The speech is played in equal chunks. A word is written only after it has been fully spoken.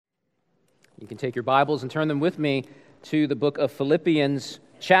You can take your Bibles and turn them with me to the book of Philippians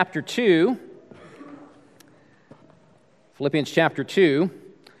chapter 2. Philippians chapter 2.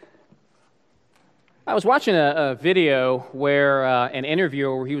 I was watching a video where an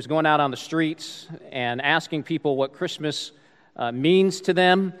interviewer, where he was going out on the streets and asking people what Christmas means to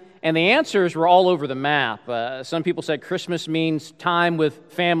them, and the answers were all over the map. Some people said Christmas means time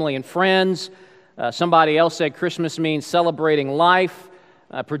with family and friends. Somebody else said Christmas means celebrating life.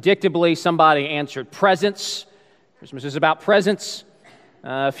 Predictably, somebody answered presents. Christmas is about presents.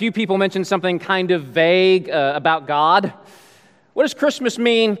 A few people mentioned something kind of vague about God. What does Christmas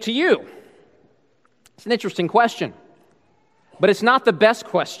mean to you? It's an interesting question, but it's not the best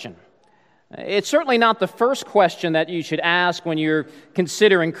question. It's certainly not the first question that you should ask when you're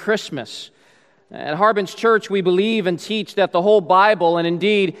considering Christmas. At Harbin's Church, we believe and teach that the whole Bible, and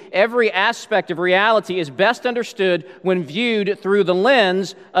indeed every aspect of reality, is best understood when viewed through the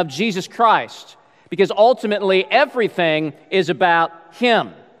lens of Jesus Christ, because ultimately everything is about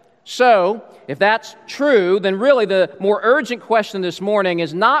Him. So, if that's true, then really the more urgent question this morning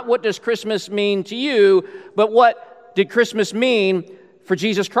is not what does Christmas mean to you, but what did Christmas mean for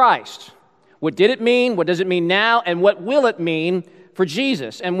Jesus Christ? What did it mean? What does it mean now? And what will it mean for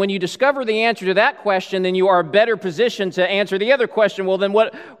Jesus? And when you discover the answer to that question, then you are better positioned to answer the other question. Well, then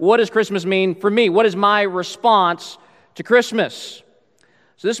what does Christmas mean for me? What is my response to Christmas?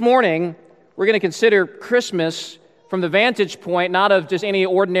 So this morning, we're going to consider Christmas from the vantage point, not of just any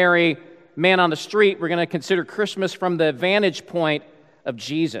ordinary man on the street. We're going to consider Christmas from the vantage point of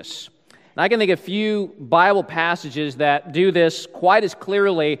Jesus. And I can think of a few Bible passages that do this quite as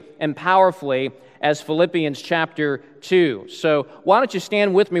clearly and powerfully as Philippians chapter 2. So why don't you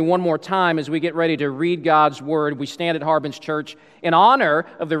stand with me one more time as we get ready to read God's Word. We stand at Harbin's Church in honor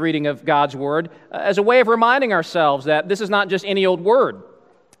of the reading of God's Word as a way of reminding ourselves that this is not just any old word.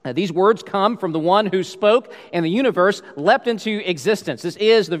 These words come from the one who spoke and the universe leapt into existence. This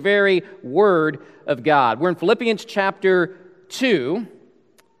is the very Word of God. We're in Philippians chapter 2,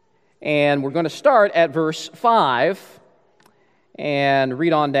 and we're going to start at verse 5 and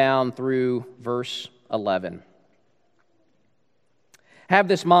read on down through verse 11. Have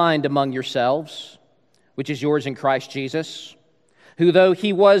this mind among yourselves, which is yours in Christ Jesus, who though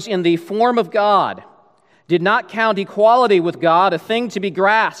he was in the form of God, did not count equality with God a thing to be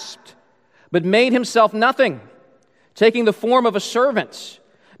grasped, but made himself nothing, taking the form of a servant,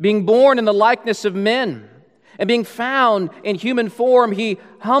 being born in the likeness of men, and being found in human form, he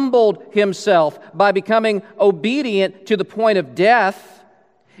humbled himself by becoming obedient to the point of death,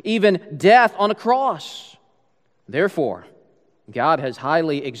 even death on a cross. Therefore, God has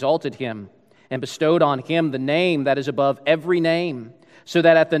highly exalted him and bestowed on him the name that is above every name, so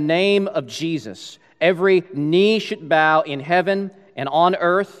that at the name of Jesus, every knee should bow in heaven and on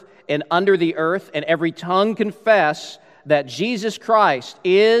earth and under the earth, and every tongue confess that Jesus Christ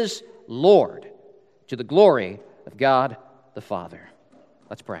is Lord, to the glory of God the Father.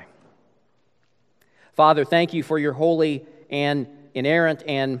 Let's pray. Father, thank you for your holy and inerrant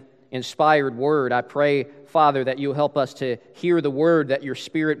and inspired word. I pray, Father, that you help us to hear the word, that your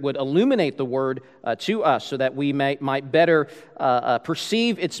Spirit would illuminate the word to us so that we might better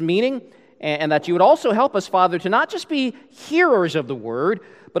perceive its meaning, and that you would also help us, Father, to not just be hearers of the word,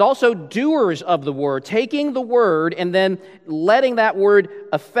 but also doers of the word, taking the word and then letting that word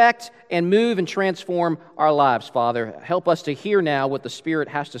affect and move and transform our lives, Father. Help us to hear now what the Spirit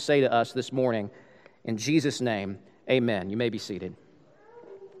has to say to us this morning. In Jesus' name, amen. You may be seated.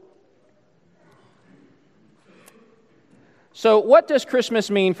 So what does Christmas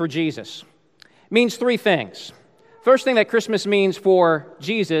mean for Jesus? It means three things. First thing that Christmas means for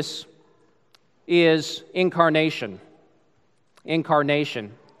Jesus is incarnation.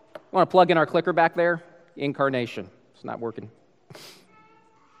 Incarnation. Want to plug in our clicker back there? Incarnation. It's not working.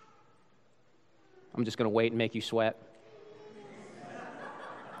 I'm just going to wait and make you sweat.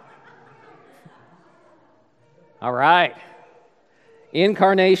 All right.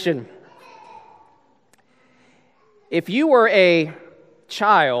 Incarnation. If you were a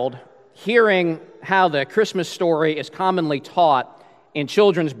child hearing how the Christmas story is commonly taught in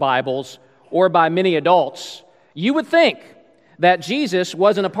children's Bibles or by many adults, you would think that Jesus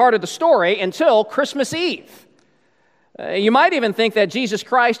wasn't a part of the story until Christmas Eve. You might even think that Jesus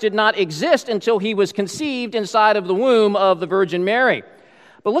Christ did not exist until he was conceived inside of the womb of the Virgin Mary.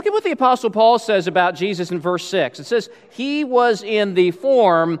 But look at what the Apostle Paul says about Jesus in verse 6. It says, he was in the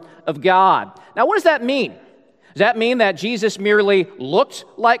form of God. Now, what does that mean? Does that mean that Jesus merely looked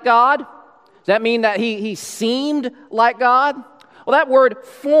like God? Does that mean that he seemed like God? Well, Well, that word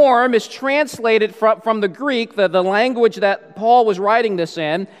form is translated from the Greek, the language that Paul was writing this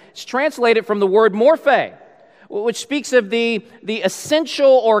in. It's translated from the word morphe, which speaks of the essential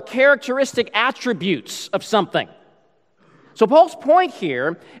or characteristic attributes of something. So Paul's point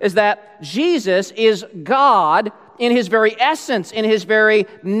here is that Jesus is God in his very essence, in his very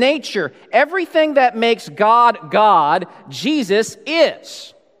nature. Everything that makes God God, Jesus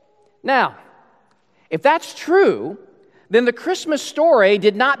is. Now, if that's true, then the Christmas story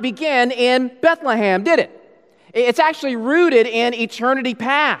did not begin in Bethlehem, did it? It's actually rooted in eternity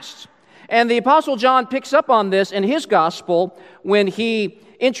past. And the Apostle John picks up on this in his gospel when he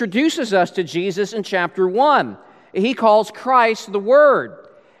introduces us to Jesus in chapter 1. He calls Christ the Word.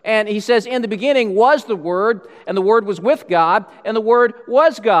 And he says, in the beginning was the Word, and the Word was with God, and the Word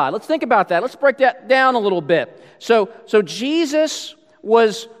was God. Let's think about that. Let's break that down a little bit. So Jesus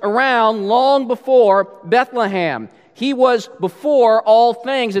was around long before Bethlehem. He was before all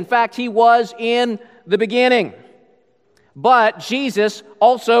things. In fact, he was in the beginning. But Jesus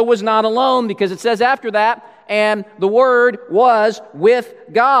also was not alone, because it says after that, and the Word was with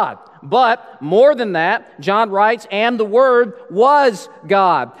God. But more than that, John writes, and the Word was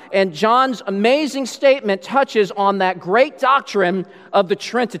God. And John's amazing statement touches on that great doctrine of the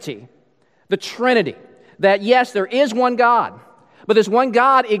Trinity. The Trinity. That yes, there is one God, but this one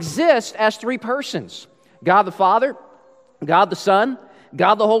God exists as three persons. God the Father, God the Son,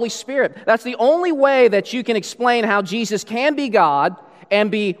 God the Holy Spirit. That's the only way that you can explain how Jesus can be God and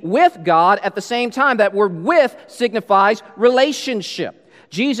be with God at the same time. That word with signifies relationship.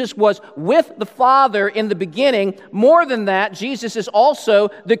 Jesus was with the Father in the beginning. More than that, Jesus is also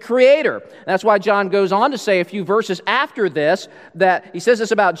the Creator. That's why John goes on to say a few verses after this, that he says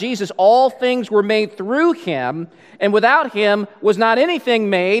this about Jesus: all things were made through him, and without him was not anything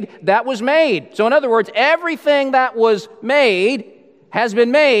made that was made. So in other words, everything that was made has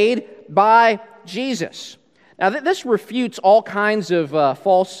been made by Jesus. Now this refutes all kinds of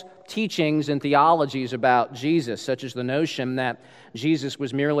false teachings and theologies about Jesus, such as the notion that Jesus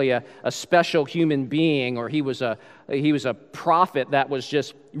was merely a special human being, or he was a prophet that was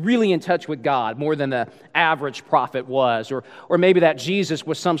just really in touch with God more than the average prophet was, or maybe that Jesus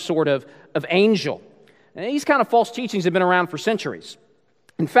was some sort of angel. And these kind of false teachings have been around for centuries.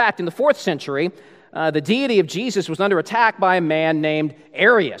 In fact, in the 4th century, the deity of Jesus was under attack by a man named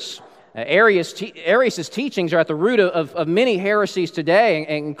Arius. Arius' teachings are at the root of many heresies today,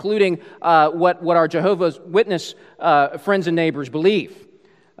 including what our Jehovah's Witness friends and neighbors believe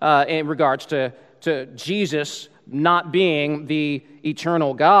in regards to Jesus not being the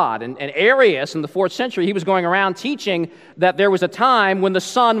eternal God. And Arius, in the 4th century, he was going around teaching that there was a time when the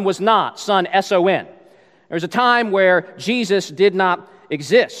Son was not, Son, S-O-N. There was a time where Jesus did not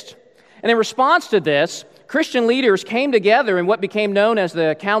exist. And in response to this, Christian leaders came together in what became known as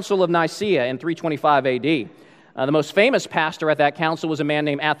the Council of Nicaea in 325 A.D. The most famous pastor at that council was a man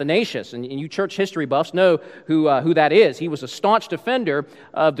named Athanasius, and you church history buffs know who that is. He was a staunch defender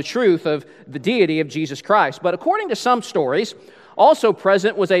of the truth of the deity of Jesus Christ. But according to some stories, also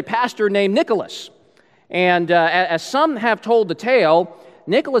present was a pastor named Nicholas. And as some have told the tale,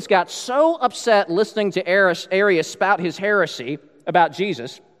 Nicholas got so upset listening to Arius spout his heresy about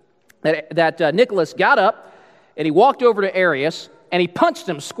Jesus that Nicholas got up and he walked over to Arius and he punched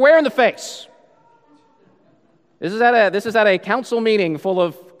him square in the face. This is at a council meeting full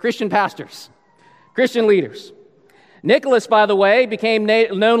of Christian pastors, Christian leaders. Nicholas, by the way, became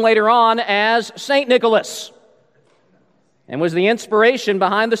known later on as Saint Nicholas and was the inspiration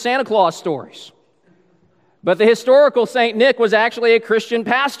behind the Santa Claus stories. But the historical Saint Nick was actually a Christian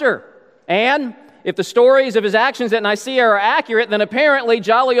pastor. And if the stories of his actions at Nicaea are accurate, then apparently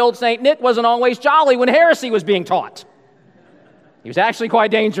jolly old Saint Nick wasn't always jolly when heresy was being taught. He was actually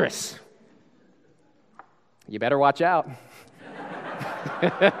quite dangerous. You better watch out.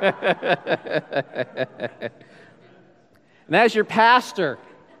 And as your pastor,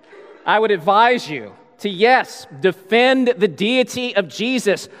 I would advise you to, yes, defend the deity of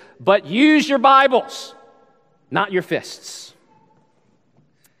Jesus, but use your Bibles, not your fists.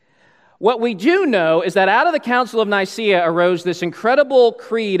 What we do know is that out of the Council of Nicaea arose this incredible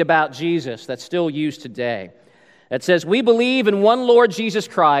creed about Jesus that's still used today. That says, we believe in one Lord Jesus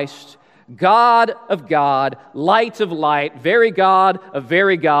Christ, God of God, light of light, very God of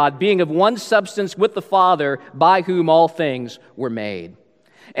very God, being of one substance with the Father, by whom all things were made.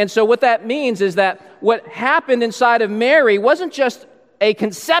 And so what that means is that what happened inside of Mary wasn't just a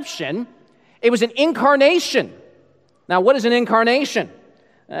conception, it was an incarnation. Now, what is an incarnation?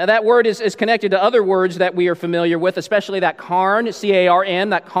 That word is connected to other words that we are familiar with, especially that carn, C-A-R-N,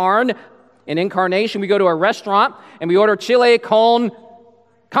 that carn In incarnation, we go to a restaurant and we order chili con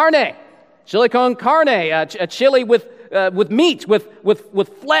carne. Chili con carne, a chili with meat, with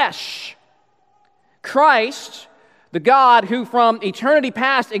flesh. Christ, the God who from eternity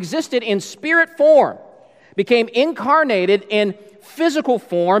past existed in spirit form, became incarnated in physical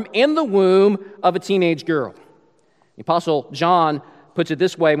form in the womb of a teenage girl. The Apostle John puts it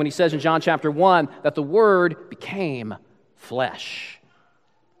this way when he says in John chapter 1 that the Word became flesh,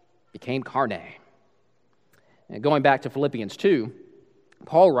 became carne. And going back to Philippians 2,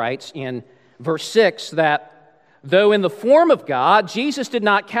 Paul writes in verse 6 that though in the form of God, Jesus did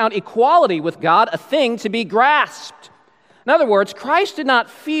not count equality with God a thing to be grasped. In other words, Christ did not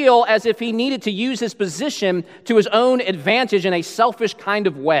feel as if he needed to use his position to his own advantage in a selfish kind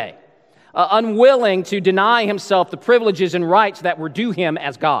of way, unwilling to deny himself the privileges and rights that were due him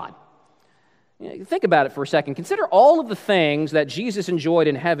as God. Think about it for a second. Consider all of the things that Jesus enjoyed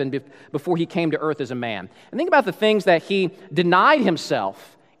in heaven before he came to earth as a man. And think about the things that he denied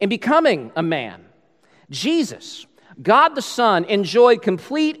himself in becoming a man. Jesus, God the Son, enjoyed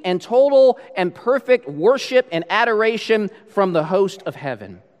complete and total and perfect worship and adoration from the host of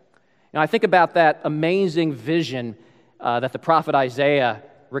heaven. Now, I think about that amazing vision that the prophet Isaiah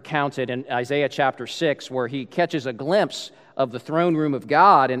recounted in Isaiah chapter 6, where he catches a glimpse of the throne room of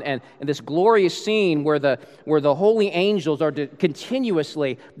God and this glorious scene where the holy angels are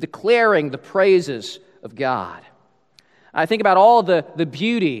continuously declaring the praises of God. I think about all the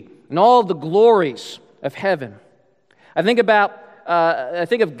beauty and all the glories of heaven. I think of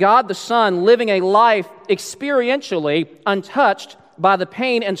God the Son living a life experientially untouched by the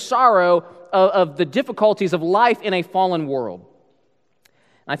pain and sorrow of the difficulties of life in a fallen world.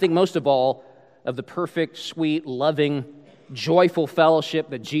 I think most of all of the perfect, sweet, loving, joyful fellowship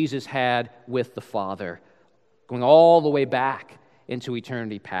that Jesus had with the Father, going all the way back into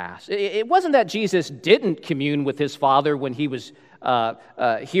eternity past. It wasn't that Jesus didn't commune with his Father when he was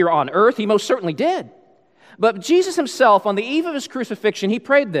here on earth. He most certainly did. But Jesus himself, on the eve of his crucifixion, he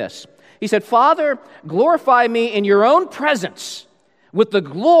prayed this. He said, "Father, glorify me in your own presence with the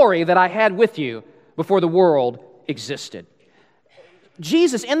glory that I had with you before the world existed."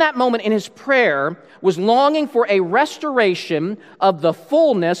 Jesus, in that moment in his prayer, was longing for a restoration of the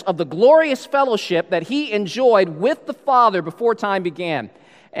fullness of the glorious fellowship that he enjoyed with the Father before time began.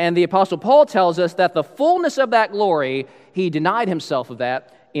 And the Apostle Paul tells us that the fullness of that glory, he denied himself of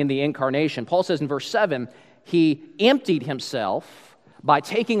that in the incarnation. Paul says in verse 7, he emptied himself by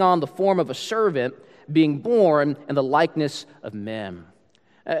taking on the form of a servant, being born in the likeness of men.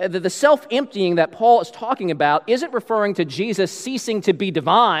 The self-emptying that Paul is talking about isn't referring to Jesus ceasing to be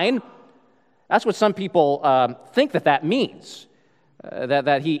divine. That's what some people think that means,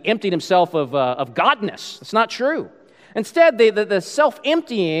 that he emptied himself of godness. That's not true. Instead, the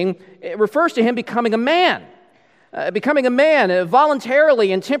self-emptying refers to him becoming a man.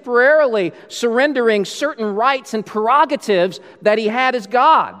 Voluntarily and temporarily surrendering certain rights and prerogatives that he had as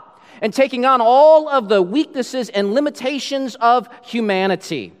God, and taking on all of the weaknesses and limitations of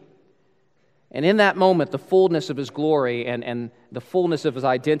humanity. And in that moment, the fullness of his glory and the fullness of his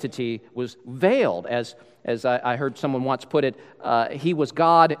identity was veiled. As I heard someone once put it, he was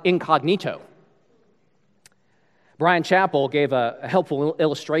God incognito. Brian Chappell gave a helpful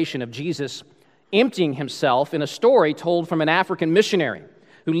illustration of Jesus emptying himself in a story told from an African missionary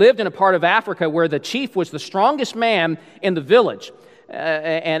who lived in a part of Africa where the chief was the strongest man in the village.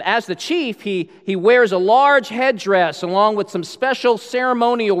 And as the chief, he wears a large headdress along with some special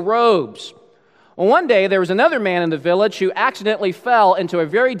ceremonial robes. Well, one day, there was another man in the village who accidentally fell into a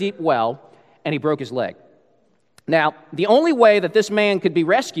very deep well, and he broke his leg. Now, the only way that this man could be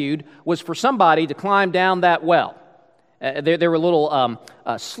rescued was for somebody to climb down that well. There were little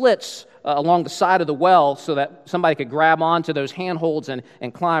slits along the side of the well so that somebody could grab onto those handholds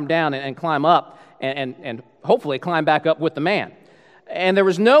and climb down and climb up and hopefully climb back up with the man. And there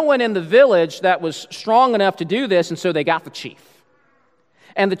was no one in the village that was strong enough to do this, and so they got the chief.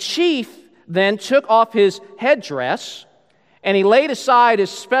 And the chief then took off his headdress, and he laid aside his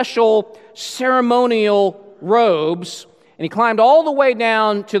special ceremonial robes, and he climbed all the way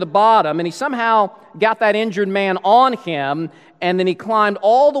down to the bottom, and he somehow got that injured man on him, and then he climbed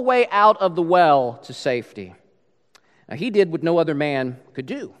all the way out of the well to safety. Now, he did what no other man could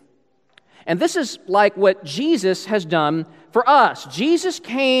do. And this is like what Jesus has done for us. Jesus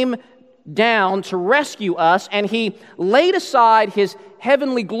came down to rescue us, and he laid aside his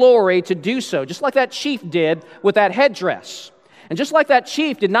heavenly glory to do so, just like that chief did with that headdress. And just like that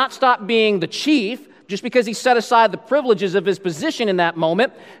chief did not stop being the chief just because he set aside the privileges of his position in that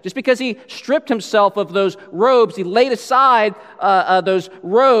moment, just because he stripped himself of those robes, he laid aside those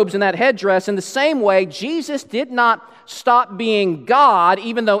robes and that headdress. In the same way, Jesus did not stop being God,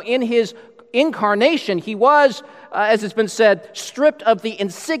 even though in his incarnation he was, as it's been said, stripped of the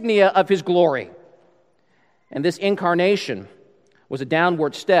insignia of his glory. And this incarnation was a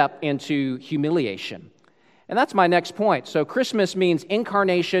downward step into humiliation. And that's my next point. So Christmas means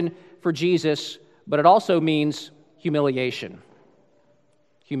incarnation for Jesus, but it also means humiliation.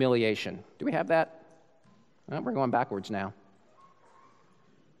 Humiliation. Do we have that? Oh, we're going backwards now.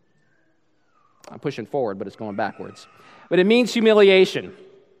 I'm pushing forward, but it's going backwards. But it means humiliation.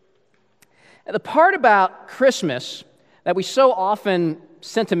 And the part about Christmas that we so often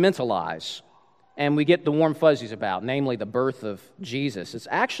sentimentalize and we get the warm fuzzies about, namely the birth of Jesus, it's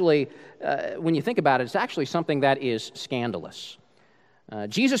actually, when you think about it, it's actually something that is scandalous.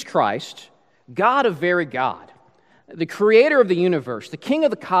 Jesus Christ, God of very God, the creator of the universe, the king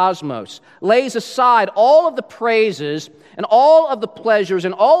of the cosmos, lays aside all of the praises and all of the pleasures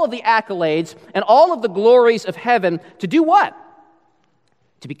and all of the accolades and all of the glories of heaven to do what?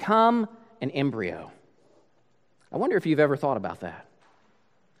 To become an embryo. I wonder if you've ever thought about that.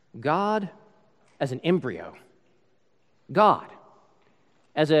 God as an embryo. God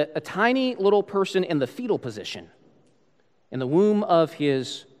as a tiny little person in the fetal position in the womb of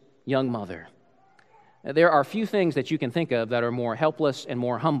his young mother. There are few things that you can think of that are more helpless and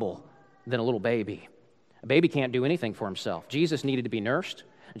more humble than a little baby. A baby can't do anything for himself. Jesus needed to be nursed.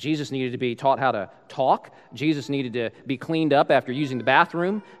 Jesus needed to be taught how to talk. Jesus needed to be cleaned up after using the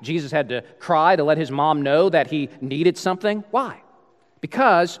bathroom. Jesus had to cry to let his mom know that he needed something. Why?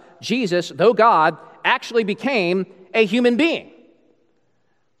 Because Jesus, though God, actually became a human being.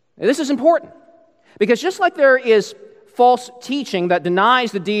 Now, this is important because just like there is false teaching that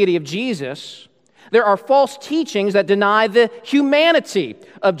denies the deity of Jesus, there are false teachings that deny the humanity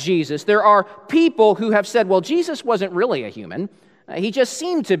of Jesus. There are people who have said, well, Jesus wasn't really a human. He just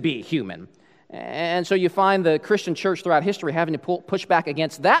seemed to be human. And so you find the Christian church throughout history having to push back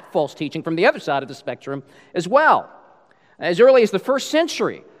against that false teaching from the other side of the spectrum as well. As early as the first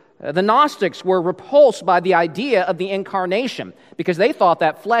century, the Gnostics were repulsed by the idea of the incarnation because they thought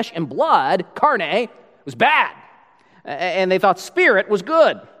that flesh and blood, carne, was bad. And they thought spirit was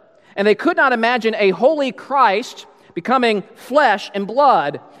good. And they could not imagine a holy Christ becoming flesh and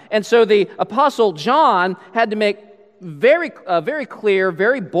blood. And so the Apostle John had to make very clear,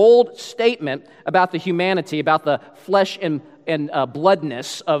 very bold statement about the humanity, about the flesh and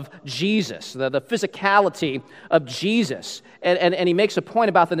bloodness of Jesus, the physicality of Jesus. And he makes a point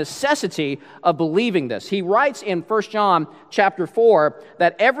about the necessity of believing this. He writes in 1 John chapter 4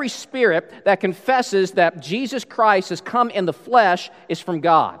 that every spirit that confesses that Jesus Christ has come in the flesh is from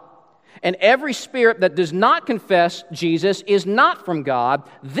God. And every spirit that does not confess Jesus is not from God.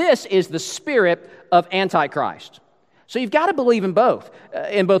 This is the spirit of Antichrist. So you've got to believe in both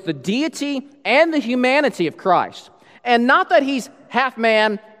the deity and the humanity of Christ. And not that he's half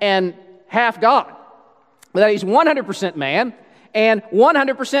man and half God, but that he's 100% man and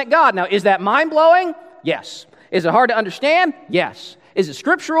 100% God. Now, is that mind-blowing? Yes. Is it hard to understand? Yes. Is it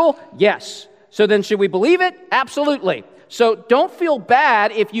scriptural? Yes. So then should we believe it? Absolutely. So don't feel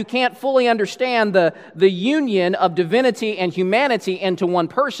bad if you can't fully understand the union of divinity and humanity into one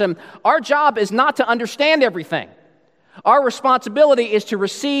person. Our job is not to understand everything. Our responsibility is to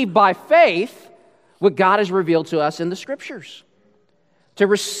receive by faith what God has revealed to us in the Scriptures. To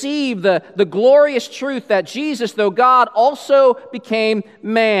receive the glorious truth that Jesus, though God, also became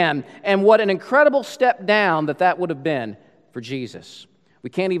man. And what an incredible step down that would have been for Jesus. We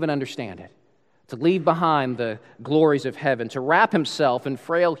can't even understand it. To leave behind the glories of heaven, to wrap himself in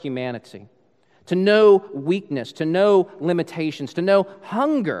frail humanity, to know weakness, to know limitations, to know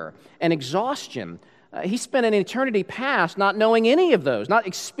hunger and exhaustion. He spent an eternity past not knowing any of those, not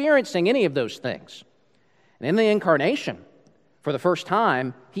experiencing any of those things. And in the incarnation, for the first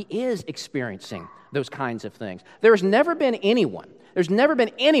time, he is experiencing those kinds of things. There's never been anyone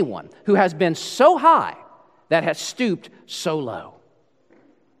who has been so high that has stooped so low.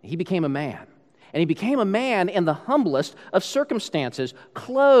 He became a man. And he became a man in the humblest of circumstances,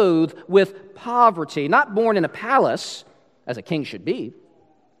 clothed with poverty, not born in a palace, as a king should be,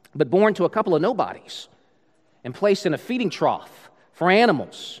 but born to a couple of nobodies and placed in a feeding trough for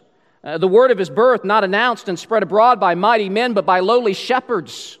animals. The word of his birth not announced and spread abroad by mighty men, but by lowly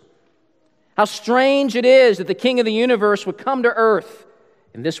shepherds. How strange it is that the King of the universe would come to earth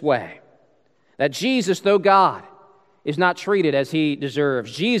in this way. That Jesus, though God, is not treated as he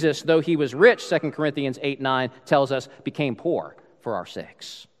deserves. Jesus, though he was rich, 2 Corinthians 8:9 tells us, became poor for our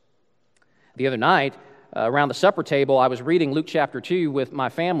sakes. The other night, around the supper table, I was reading Luke chapter 2 with my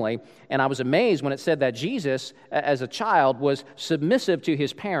family, and I was amazed when it said that Jesus, as a child, was submissive to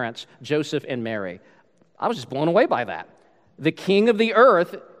his parents, Joseph and Mary. I was just blown away by that. The king of the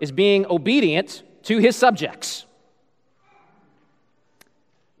earth is being obedient to his subjects.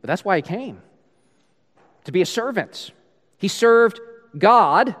 But that's why he came, to be a servant. He served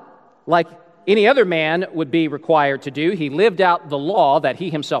God like any other man would be required to do. He lived out the law that he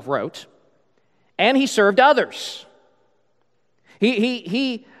himself wrote, and he served others.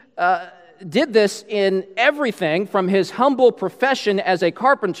 He did this in everything from his humble profession as a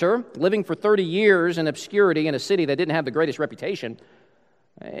carpenter, living for 30 years in obscurity in a city that didn't have the greatest reputation.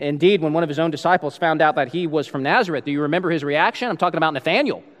 Indeed, when one of his own disciples found out that he was from Nazareth, do you remember his reaction? I'm talking about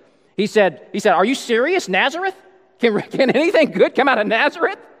Nathanael. He said, "Are you serious, Nazareth? Can anything good come out of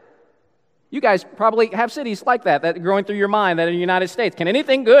Nazareth?" You guys probably have cities like that are going through your mind that in the United States. Can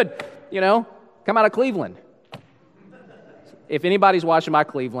anything good, come out of Cleveland? If anybody's watching my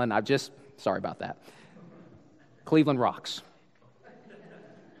Cleveland, sorry about that. Cleveland rocks.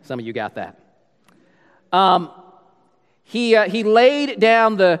 Some of you got that. He laid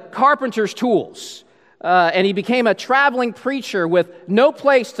down the carpenter's tools, and he became a traveling preacher with no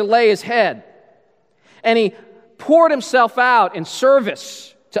place to lay his head. And he poured himself out in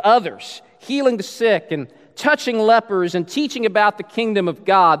service to others, healing the sick and touching lepers and teaching about the kingdom of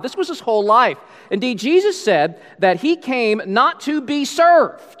God. This was his whole life. Indeed, Jesus said that he came not to be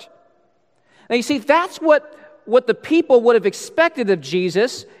served. Now, you see, that's what the people would have expected of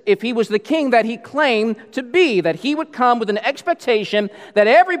Jesus if he was the king that he claimed to be, that he would come with an expectation that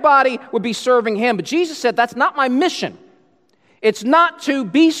everybody would be serving him. But Jesus said, that's not my mission. It's not to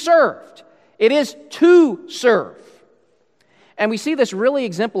be served. It is to serve. And we see this really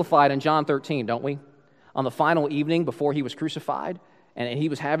exemplified in John 13, don't we? On the final evening before he was crucified, and he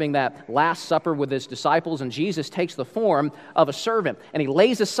was having that Last Supper with his disciples, and Jesus takes the form of a servant, and he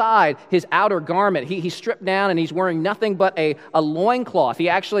lays aside his outer garment. He's stripped down, and he's wearing nothing but a loincloth. He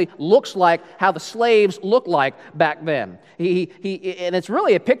actually looks like how the slaves looked like back then. And it's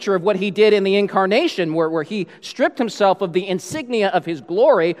really a picture of what he did in the incarnation, where he stripped himself of the insignia of his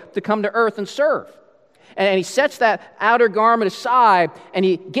glory to come to earth and serve. And he sets that outer garment aside, and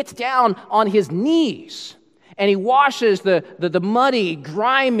he gets down on his knees, and he washes the muddy,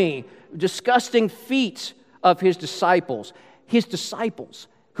 grimy, disgusting feet of his disciples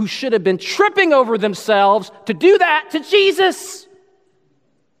who should have been tripping over themselves to do that to Jesus.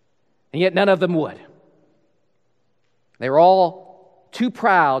 And yet none of them would. They were all too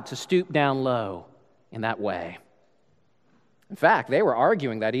proud to stoop down low in that way. In fact, they were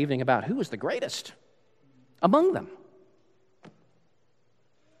arguing that evening about who was the greatest among them.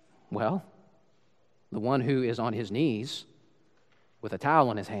 Well, the one who is on his knees with a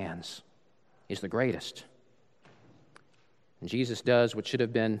towel in his hands is the greatest. And Jesus does what should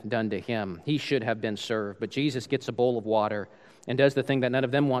have been done to him. He should have been served, but Jesus gets a bowl of water and does the thing that none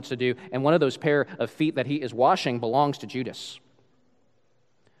of them wants to do, and one of those pair of feet that he is washing belongs to Judas,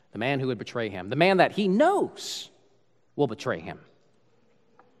 the man who would betray him, the man that he knows will betray him.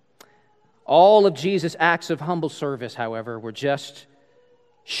 All of Jesus' acts of humble service, however, were just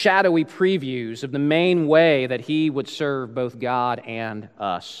shadowy previews of the main way that he would serve both God and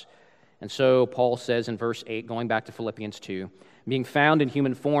us. And so Paul says in verse 8, going back to Philippians 2, being found in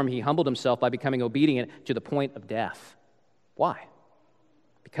human form, he humbled himself by becoming obedient to the point of death. Why?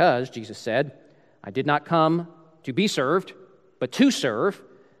 Because, Jesus said, I did not come to be served, but to serve,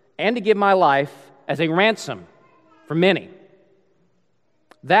 and to give my life as a ransom for many.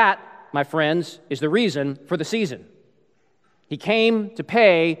 That, my friends, is the reason for the season. He came to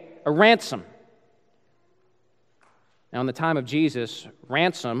pay a ransom. Now, in the time of Jesus,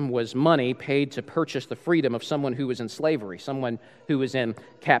 ransom was money paid to purchase the freedom of someone who was in slavery, someone who was in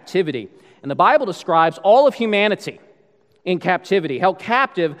captivity. And the Bible describes all of humanity in captivity, held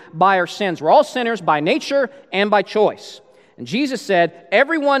captive by our sins. We're all sinners by nature and by choice. And Jesus said,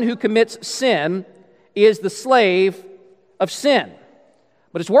 everyone who commits sin is the slave of sin.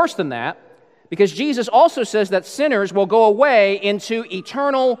 But it's worse than that, because Jesus also says that sinners will go away into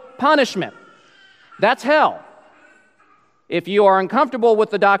eternal punishment. That's hell. If you are uncomfortable with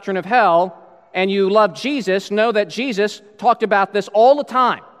the doctrine of hell and you love Jesus, know that Jesus talked about this all the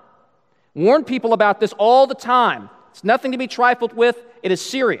time. Warned people about this all the time. It's nothing to be trifled with. It is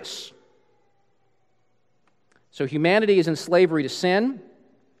serious. So humanity is in slavery to sin,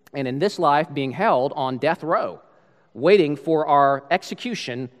 and in this life being held on death row, waiting for our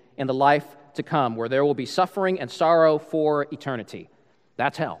execution in the life to come, where there will be suffering and sorrow for eternity.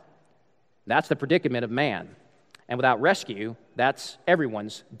 That's hell. That's the predicament of man. And without rescue, that's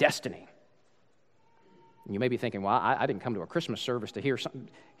everyone's destiny. And you may be thinking, well, I didn't come to a Christmas service to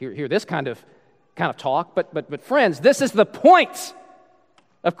hear this kind of talk. But friends, this is the point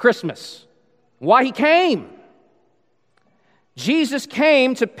of Christmas. Why he came. Jesus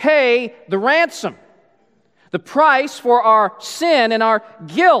came to pay the ransom, the price for our sin and our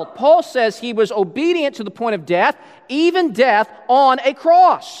guilt. Paul says he was obedient to the point of death, even death on a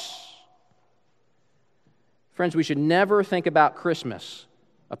cross. Friends, we should never think about Christmas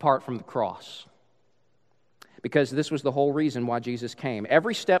apart from the cross, because this was the whole reason why Jesus came.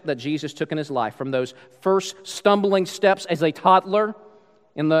 Every step that Jesus took in his life, from those first stumbling steps as a toddler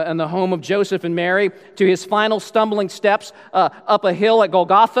in the home of Joseph and Mary, to his final stumbling steps up a hill at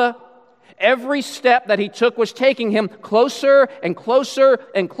Golgotha, every step that he took was taking him closer and closer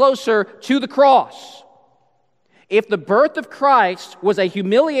and closer to the cross. If the birth of Christ was a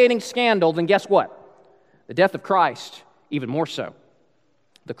humiliating scandal, then guess what? The death of Christ, even more so.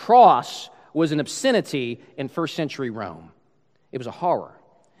 The cross was an obscenity in first century Rome. It was a horror.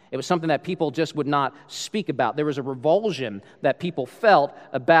 It was something that people just would not speak about. There was a revulsion that people felt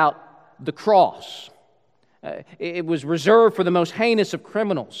about the cross. It was reserved for the most heinous of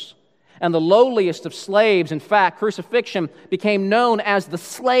criminals and the lowliest of slaves. In fact, crucifixion became known as the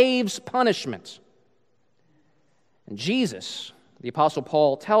slave's punishment. And Jesus, the Apostle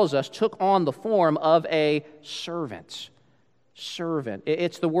Paul tells us, took on the form of a servant. Servant.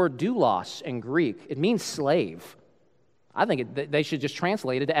 It's the word doulos in Greek. It means slave. I think they should just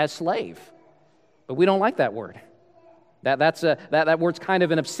translate it as slave. But we don't like that word. That word's kind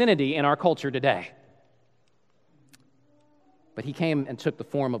of an obscenity in our culture today. But he came and took the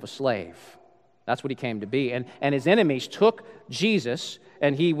form of a slave. That's what he came to be. And his enemies took Jesus,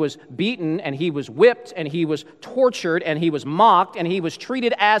 and he was beaten, and he was whipped, and he was tortured, and he was mocked, and he was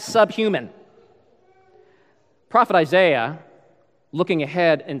treated as subhuman. Prophet Isaiah, looking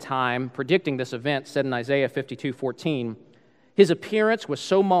ahead in time, predicting this event, said in Isaiah 52:14, his appearance was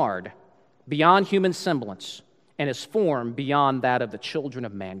so marred beyond human semblance, and his form beyond that of the children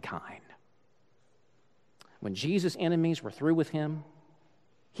of mankind. When Jesus' enemies were through with him,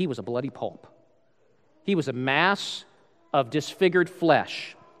 he was a bloody pulp. He was a mass of disfigured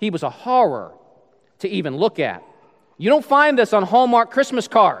flesh. He was a horror to even look at. You don't find this on Hallmark Christmas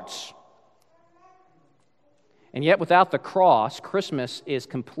cards. And yet, without the cross, Christmas is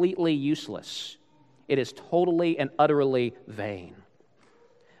completely useless. It is totally and utterly vain.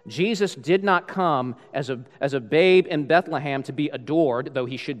 Jesus did not come as a babe in Bethlehem to be adored, though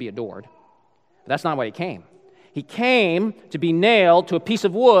he should be adored. But that's not why he came. He came to be nailed to a piece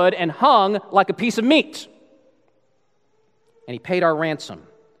of wood and hung like a piece of meat. And he paid our ransom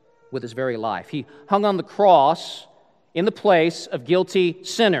with his very life. He hung on the cross in the place of guilty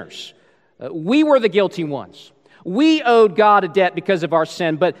sinners. We were the guilty ones. We owed God a debt because of our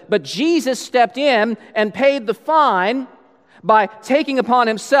sin, but Jesus stepped in and paid the fine by taking upon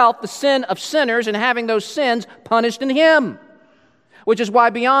himself the sin of sinners and having those sins punished in him. Which is why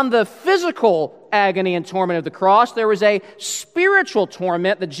beyond the physical agony and torment of the cross, there was a spiritual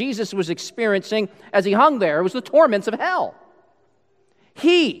torment that Jesus was experiencing as he hung there. It was the torments of hell.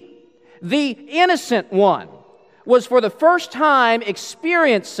 He, the innocent one, was for the first time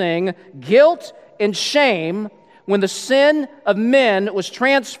experiencing guilt and shame when the sin of men was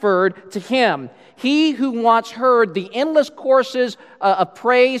transferred to him. He who once heard the endless courses of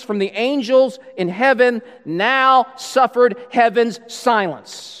praise from the angels in heaven now suffered heaven's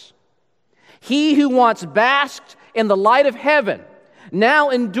silence. He who once basked in the light of heaven now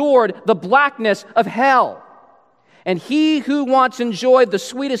endured the blackness of hell. And he who once enjoyed the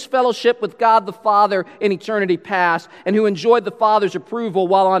sweetest fellowship with God the Father in eternity past, and who enjoyed the Father's approval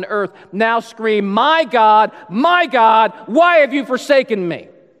while on earth, now scream, my God, why have you forsaken me?"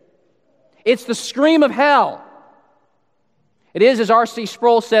 It's the scream of hell. It is, as R.C.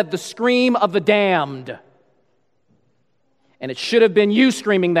 Sproul said, the scream of the damned. And it should have been you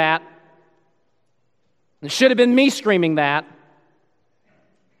screaming that. It should have been me screaming that.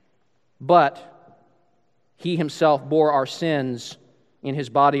 But he himself bore our sins in his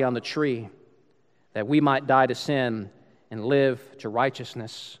body on the tree, that we might die to sin and live to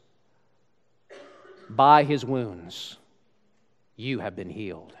righteousness. By his wounds, you have been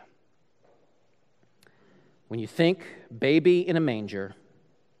healed. When you think baby in a manger,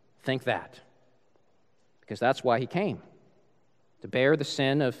 think that. Because that's why he came, to bear the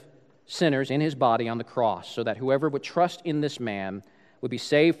sin of sinners in his body on the cross, so that whoever would trust in this man would be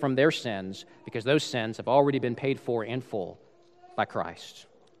saved from their sins, because those sins have already been paid for in full by Christ.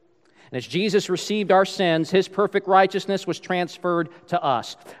 And as Jesus received our sins, his perfect righteousness was transferred to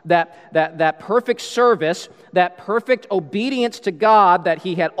us. That perfect service, that perfect obedience to God that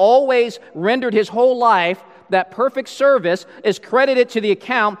he had always rendered his whole life, that perfect service is credited to the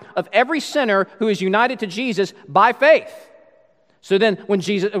account of every sinner who is united to Jesus by faith. So then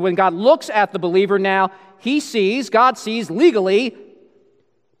when God looks at the believer now, God sees legally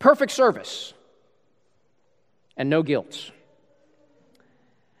perfect service and no guilt.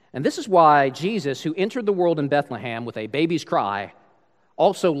 And this is why Jesus, who entered the world in Bethlehem with a baby's cry,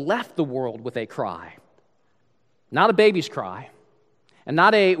 also left the world with a cry. Not a baby's cry, and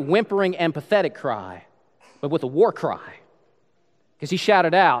not a whimpering and pathetic cry, but with a war cry. Because he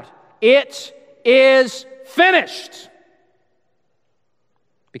shouted out, "It is finished!"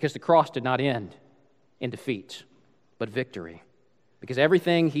 Because the cross did not end in defeat, but victory. Because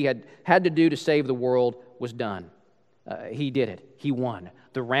everything he had to do to save the world was done. He did it. He won.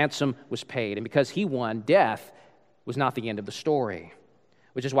 The ransom was paid. And because he won, death was not the end of the story.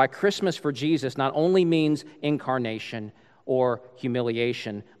 Which is why Christmas for Jesus not only means incarnation or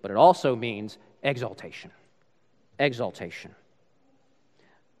humiliation, but it also means exaltation. Exaltation.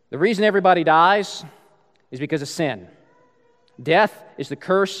 The reason everybody dies is because of sin. Death is the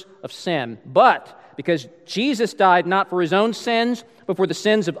curse of sin. But because Jesus died not for his own sins, but for the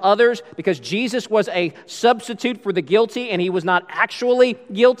sins of others, because Jesus was a substitute for the guilty and he was not actually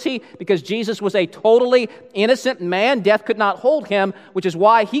guilty, because Jesus was a totally innocent man, death could not hold him, which is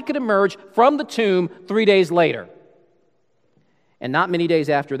why he could emerge from the tomb 3 days later. And not many days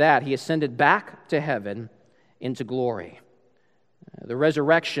after that, he ascended back to heaven into glory. The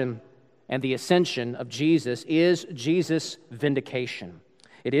resurrection and the ascension of Jesus is Jesus' vindication.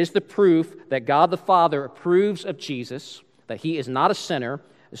 It is the proof that God the Father approves of Jesus, that he is not a sinner,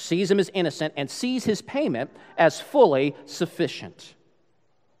 sees him as innocent, and sees his payment as fully sufficient.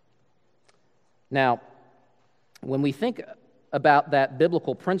 Now, when we think about that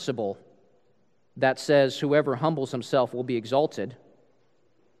biblical principle that says whoever humbles himself will be exalted,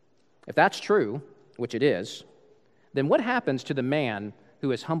 if that's true, which it is, then what happens to the man who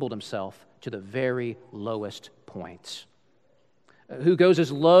has humbled himself to the very lowest point? Who goes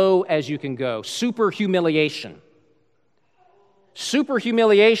as low as you can go. Super humiliation. Super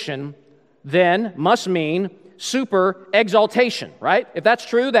humiliation then must mean super exaltation, right? If that's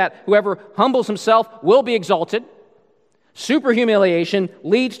true, that whoever humbles himself will be exalted, super humiliation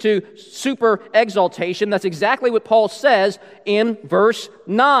leads to super exaltation. That's exactly what Paul says in verse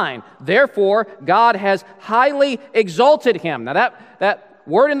 9. Therefore, God has highly exalted him. Now that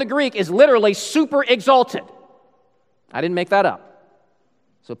word in the Greek is literally super exalted. I didn't make that up.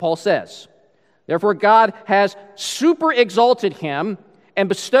 So Paul says, therefore God has super exalted him and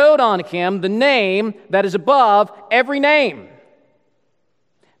bestowed on him the name that is above every name.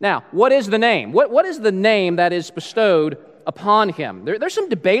 Now, what is the name? What is the name that is bestowed upon him? There's some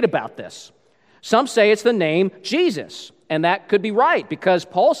debate about this. Some say it's the name Jesus, and that could be right because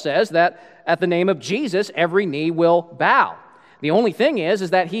Paul says that at the name of Jesus, every knee will bow. The only thing is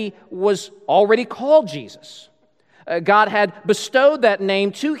that he was already called Jesus. God had bestowed that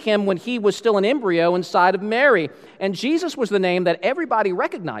name to him when he was still an embryo inside of Mary, and Jesus was the name that everybody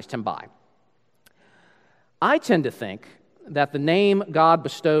recognized him by. I tend to think that the name God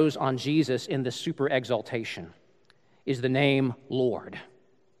bestows on Jesus in this super exaltation is the name Lord.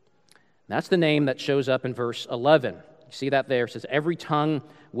 That's the name that shows up in verse 11. You see that there? It says, every tongue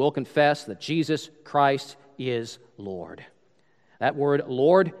will confess that Jesus Christ is Lord. That word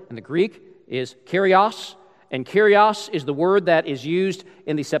Lord in the Greek is Kyrios, and Kyrios is the word that is used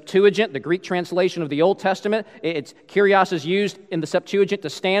in the Septuagint, the Greek translation of the Old Testament. Kyrios is used in the Septuagint to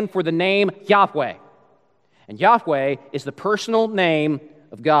stand for the name Yahweh. And Yahweh is the personal name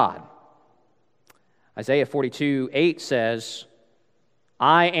of God. Isaiah 42:8 says,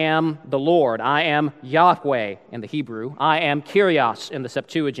 I am the Lord, I am Yahweh in the Hebrew, I am Kyrios in the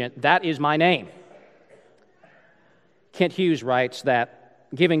Septuagint, that is my name. Kent Hughes writes that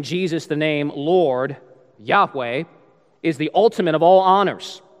giving Jesus the name Lord, Yahweh, is the ultimate of all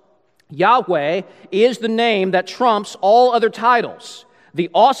honors. Yahweh is the name that trumps all other titles, the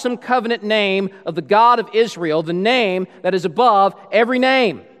awesome covenant name of the God of Israel, the name that is above every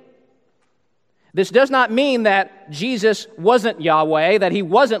name. This does not mean that Jesus wasn't Yahweh, that he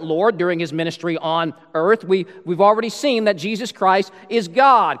wasn't Lord during his ministry on earth. We've already seen that Jesus Christ is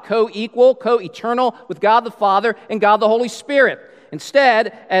God, co-equal, co-eternal with God the Father and God the Holy Spirit.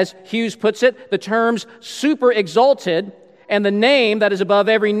 Instead, as Hughes puts it, the terms super exalted and the name that is above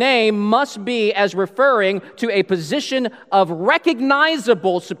every name must be as referring to a position of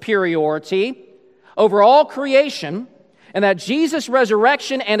recognizable superiority over all creation and that Jesus'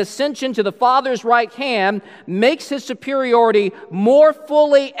 resurrection and ascension to the Father's right hand makes his superiority more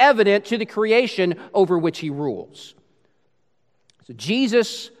fully evident to the creation over which he rules. So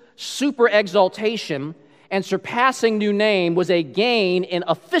Jesus' super exaltation and surpassing new name was a gain in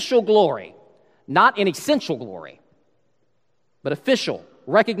official glory, not in essential glory, but official,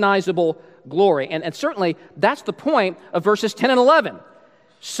 recognizable glory. And certainly that's the point of verses 10 and 11.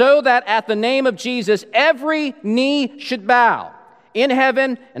 So that at the name of Jesus every knee should bow, in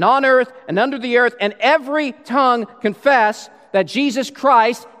heaven and on earth and under the earth, and every tongue confess that Jesus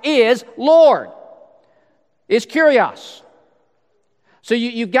Christ is Lord. Is Kyrios. So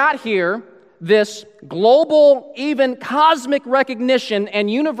you've got here this global, even cosmic recognition and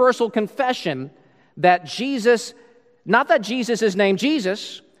universal confession that Jesus, not that Jesus is named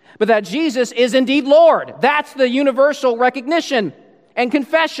Jesus, but that Jesus is indeed Lord. That's the universal recognition and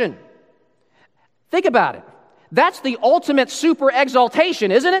confession. Think about it. That's the ultimate super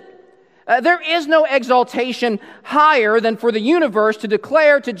exaltation, isn't it? There is no exaltation higher than for the universe to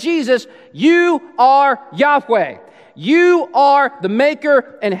declare to Jesus, you are Yahweh. You are the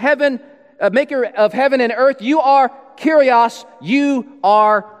maker and maker of heaven and earth. You are Kyrios. You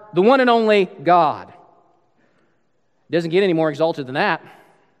are the one and only God. It doesn't get any more exalted than that.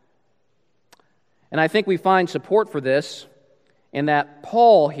 And I think we find support for this in that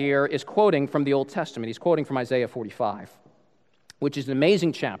Paul here is quoting from the Old Testament. He's quoting from Isaiah 45, which is an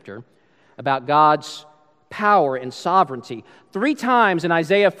amazing chapter about God's power and sovereignty. 3 times in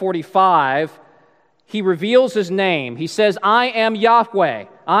Isaiah 45, he reveals his name. He says, I am Yahweh.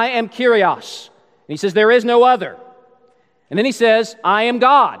 I am Kyrios. And he says, there is no other. And then he says, I am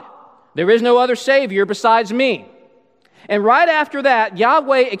God. There is no other Savior besides me. And right after that,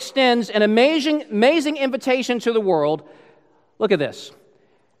 Yahweh extends an amazing invitation to the world. Look at this.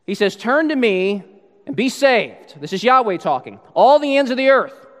 He says, turn to me and be saved. This is Yahweh talking. All the ends of the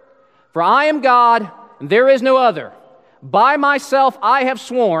earth. For I am God, and there is no other. By myself I have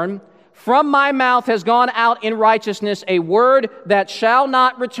sworn, from my mouth has gone out in righteousness a word that shall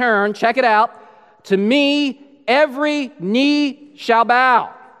not return. Check it out. To me every knee shall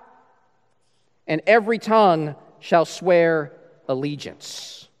bow, and every tongue shall swear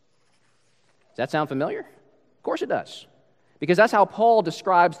allegiance. Does that sound familiar? Of course it does. Because that's how Paul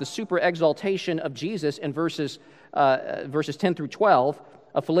describes the super exaltation of Jesus in verses 10 through 12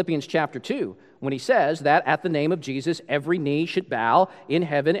 of Philippians chapter 2, when he says that at the name of Jesus, every knee should bow in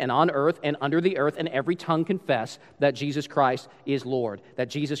heaven and on earth and under the earth, and every tongue confess that Jesus Christ is Lord, that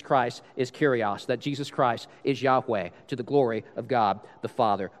Jesus Christ is Kyrios, that Jesus Christ is Yahweh, to the glory of God the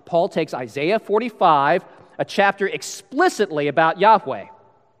Father. Paul takes Isaiah 45, a chapter explicitly about Yahweh,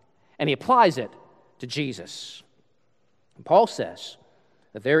 and he applies it to Jesus. Paul says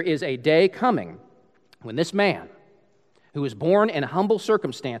that there is a day coming when this man, who was born in humble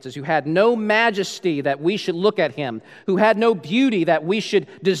circumstances, who had no majesty that we should look at him, who had no beauty that we should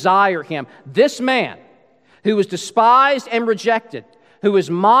desire him, this man, who was despised and rejected, who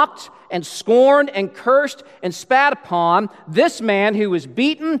was mocked and scorned and cursed and spat upon, this man who was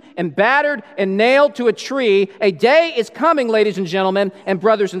beaten and battered and nailed to a tree, a day is coming, ladies and gentlemen and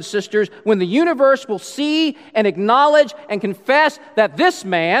brothers and sisters, when the universe will see and acknowledge and confess that this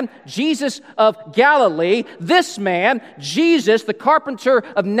man, Jesus of Galilee, this man, Jesus, the carpenter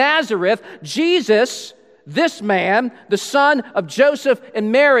of Nazareth, Jesus, this man, the son of Joseph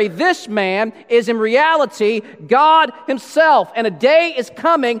and Mary, this man is in reality God himself. And a day is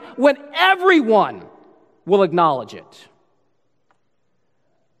coming when everyone will acknowledge it.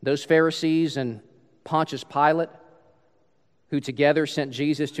 Those Pharisees and Pontius Pilate, who together sent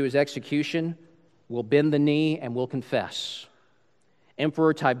Jesus to his execution, will bend the knee and will confess.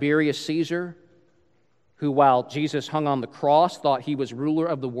 Emperor Tiberius Caesar, who while Jesus hung on the cross thought he was ruler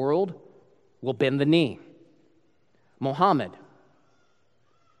of the world, will bend the knee. Muhammad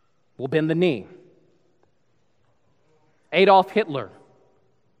will bend the knee. Adolf Hitler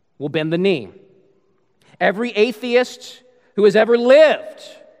will bend the knee. Every atheist who has ever lived,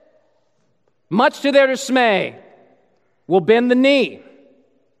 much to their dismay, will bend the knee.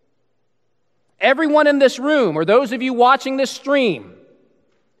 Everyone in this room, or those of you watching this stream,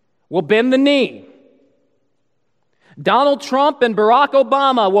 will bend the knee. Donald Trump and Barack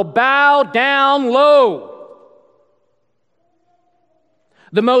Obama will bow down low.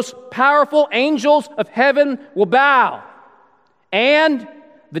 The most powerful angels of heaven will bow. And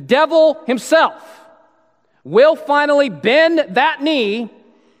the devil himself will finally bend that knee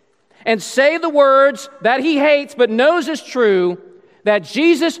and say the words that he hates but knows is true, that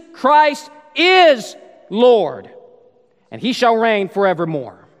Jesus Christ is Lord, and he shall reign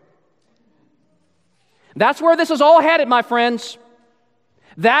forevermore. That's where this is all headed, my friends.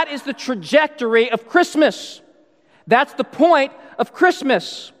 That is the trajectory of Christmas. That's the point of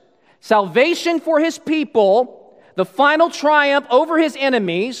Christmas. Salvation for his people, the final triumph over his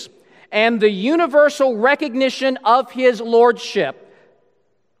enemies, and the universal recognition of his lordship,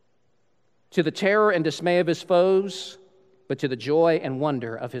 to the terror and dismay of his foes, but to the joy and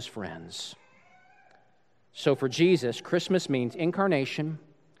wonder of his friends. So for Jesus, Christmas means incarnation,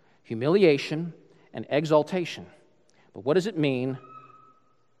 humiliation, and exaltation. But what does it mean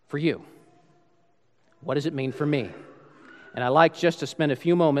for you? What does it mean for me? And I like just to spend a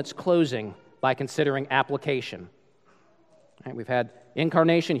few moments closing by considering application. All right, we've had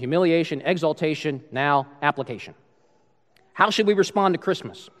incarnation, humiliation, exaltation, now application. How should we respond to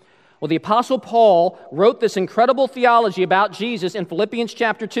Christmas? Well, the Apostle Paul wrote this incredible theology about Jesus in Philippians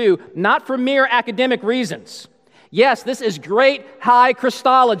chapter 2, not for mere academic reasons. Yes, this is great high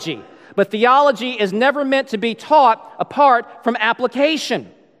Christology, but theology is never meant to be taught apart from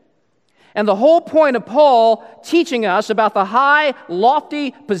application. And the whole point of Paul teaching us about the high,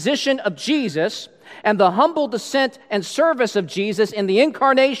 lofty position of Jesus and the humble descent and service of Jesus in the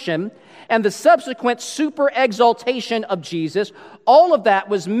incarnation and the subsequent super exaltation of Jesus, all of that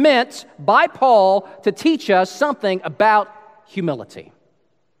was meant by Paul to teach us something about humility.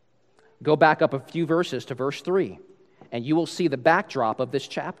 Go back up a few verses to verse 3, and you will see the backdrop of this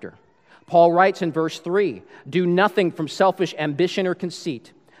chapter. Paul writes in verse 3, "Do nothing from selfish ambition or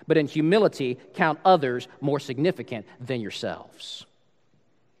conceit, but in humility count others more significant than yourselves."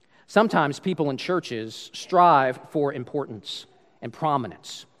 Sometimes people in churches strive for importance and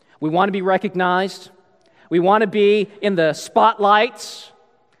prominence. We want to be recognized. We want to be in the spotlights.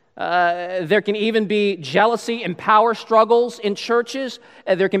 There can even be jealousy and power struggles in churches.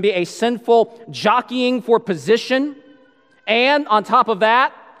 There can be a sinful jockeying for position. And on top of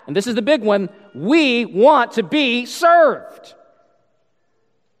that, and this is the big one, we want to be served.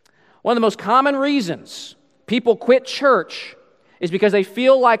 One of the most common reasons people quit church is because they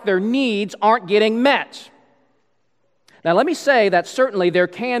feel like their needs aren't getting met. Now, let me say that certainly there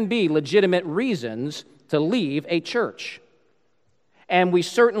can be legitimate reasons to leave a church. And we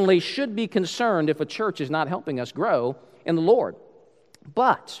certainly should be concerned if a church is not helping us grow in the Lord.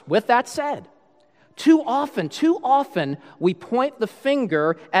 But with that said, too often we point the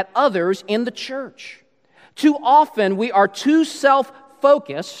finger at others in the church. Too often we are too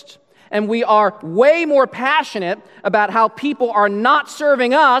self-focused, and we are way more passionate about how people are not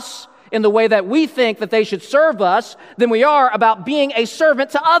serving us in the way that we think that they should serve us than we are about being a servant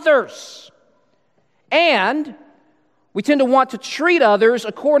to others. And we tend to want to treat others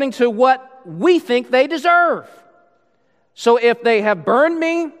according to what we think they deserve. So if they have burned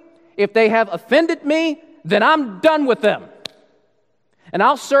me, if they have offended me, then I'm done with them. And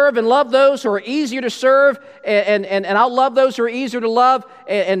I'll serve and love those who are easier to serve, and I'll love those who are easier to love,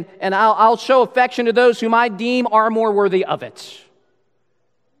 and I'll show affection to those whom I deem are more worthy of it.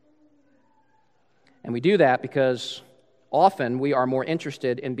 And we do that because often we are more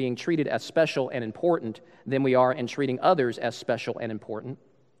interested in being treated as special and important than we are in treating others as special and important,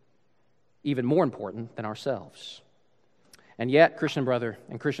 even more important than ourselves. And yet, Christian brother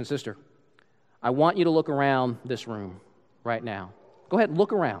and Christian sister, I want you to look around this room right now. Go ahead and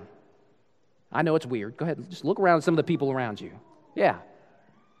look around. I know it's weird. Go ahead, just look around at some of the people around you. Yeah.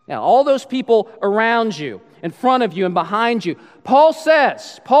 Now, all those people around you, in front of you and behind you. Paul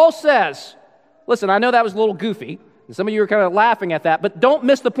says, listen, I know that was a little goofy, and some of you are kind of laughing at that, but don't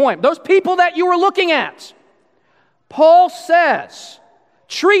miss the point. Those people that you were looking at, Paul says,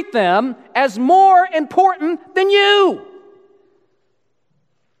 treat them as more important than you.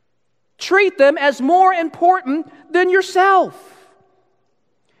 Treat them as more important than yourself.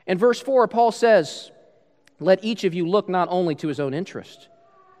 In verse 4, Paul says, let each of you look not only to his own interest,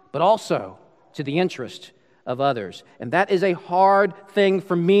 but also to the interest of others. And that is a hard thing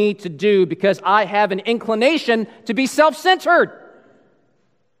for me to do because I have an inclination to be self-centered.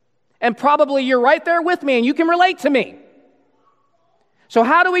 And probably you're right there with me and you can relate to me. So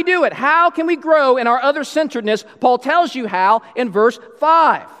how do we do it? How can we grow in our other-centeredness? Paul tells you how in verse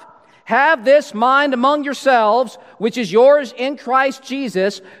 5. Have this mind among yourselves, which is yours in Christ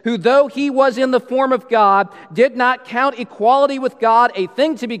Jesus, who though he was in the form of God, did not count equality with God a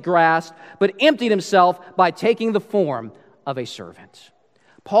thing to be grasped, but emptied himself by taking the form of a servant.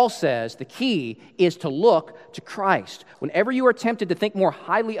 Paul says the key is to look to Christ. Whenever you are tempted to think more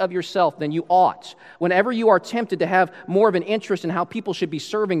highly of yourself than you ought, whenever you are tempted to have more of an interest in how people should be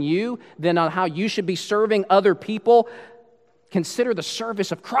serving you than on how you should be serving other people, consider the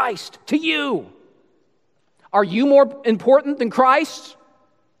service of Christ to you. Are you more important than Christ?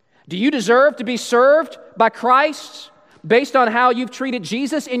 Do you deserve to be served by Christ based on how you've treated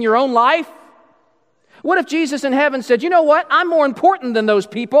Jesus in your own life? What if Jesus in heaven said, you know what, I'm more important than those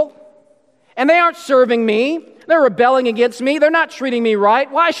people, and they aren't serving me, they're rebelling against me, they're not treating me right,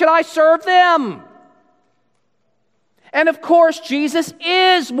 why should I serve them? And of course, Jesus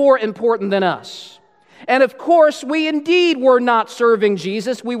is more important than us. And of course, we indeed were not serving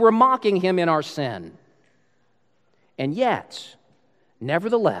Jesus, we were mocking him in our sin. And yet,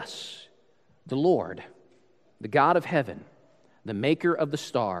 nevertheless, the Lord, the God of heaven, the maker of the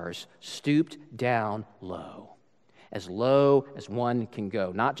stars, stooped down low as one can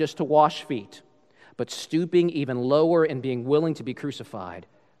go, not just to wash feet, but stooping even lower and being willing to be crucified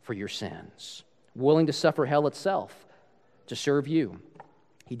for your sins, willing to suffer hell itself to serve you.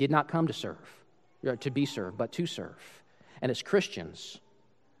 He did not come to be served, but to serve. And as Christians,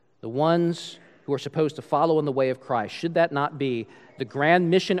 the ones who are supposed to follow in the way of Christ, should that not be the grand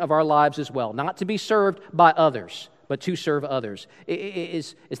mission of our lives as well? Not to be served by others, but to serve others.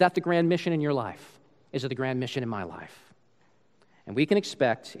 Is that the grand mission in your life? Is it the grand mission in my life? And we can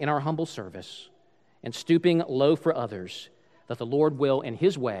expect in our humble service and stooping low for others that the Lord will, in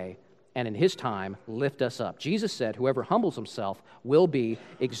his way and in his time, lift us up. Jesus said, whoever humbles himself will be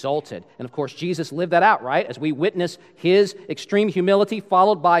exalted. And of course, Jesus lived that out, right? As we witness his extreme humility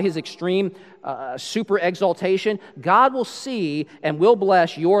followed by his extreme super exaltation, God will see and will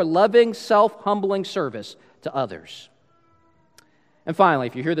bless your loving, self-humbling service to others. And finally,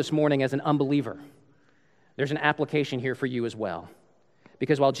 if you're here this morning as an unbeliever, there's an application here for you as well.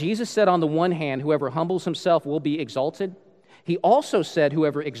 Because while Jesus said on the one hand, whoever humbles himself will be exalted, he also said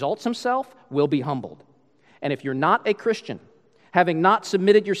whoever exalts himself will be humbled. And if you're not a Christian, having not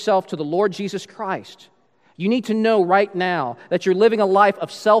submitted yourself to the Lord Jesus Christ, you need to know right now that you're living a life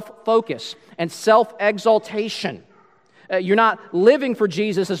of self-focus and self-exaltation. You're not living for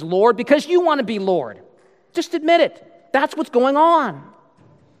Jesus as Lord because you want to be Lord. Just admit it. That's what's going on.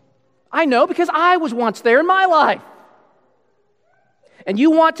 I know because I was once there in my life. And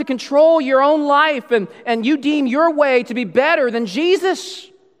you want to control your own life and you deem your way to be better than Jesus.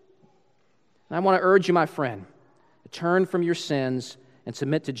 And I want to urge you, my friend, to turn from your sins and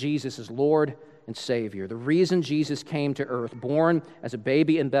submit to Jesus as Lord and Savior. The reason Jesus came to earth, born as a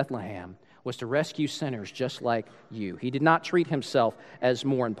baby in Bethlehem, was to rescue sinners just like you. He did not treat himself as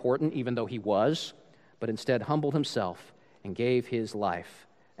more important, even though he was, but instead humbled himself and gave his life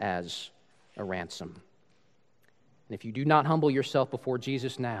as a ransom. And if you do not humble yourself before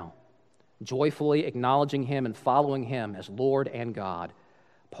Jesus now, joyfully acknowledging him and following him as Lord and God,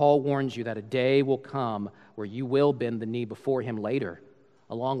 Paul warns you that a day will come where you will bend the knee before him later,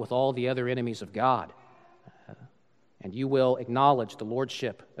 along with all the other enemies of God. And you will acknowledge the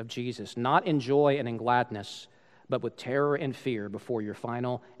lordship of Jesus, not in joy and in gladness, but with terror and fear before your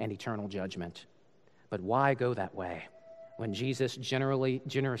final and eternal judgment. But why go that way when Jesus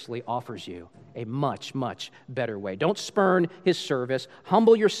generously offers you a much, much better way? Don't spurn his service.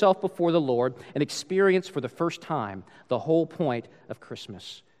 Humble yourself before the Lord and experience for the first time the whole point of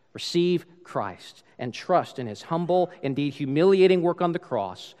Christmas. Receive Christ and trust in his humble, indeed humiliating work on the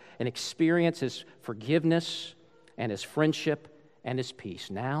cross, and experience his forgiveness and his friendship and his peace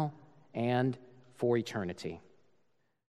now and for eternity.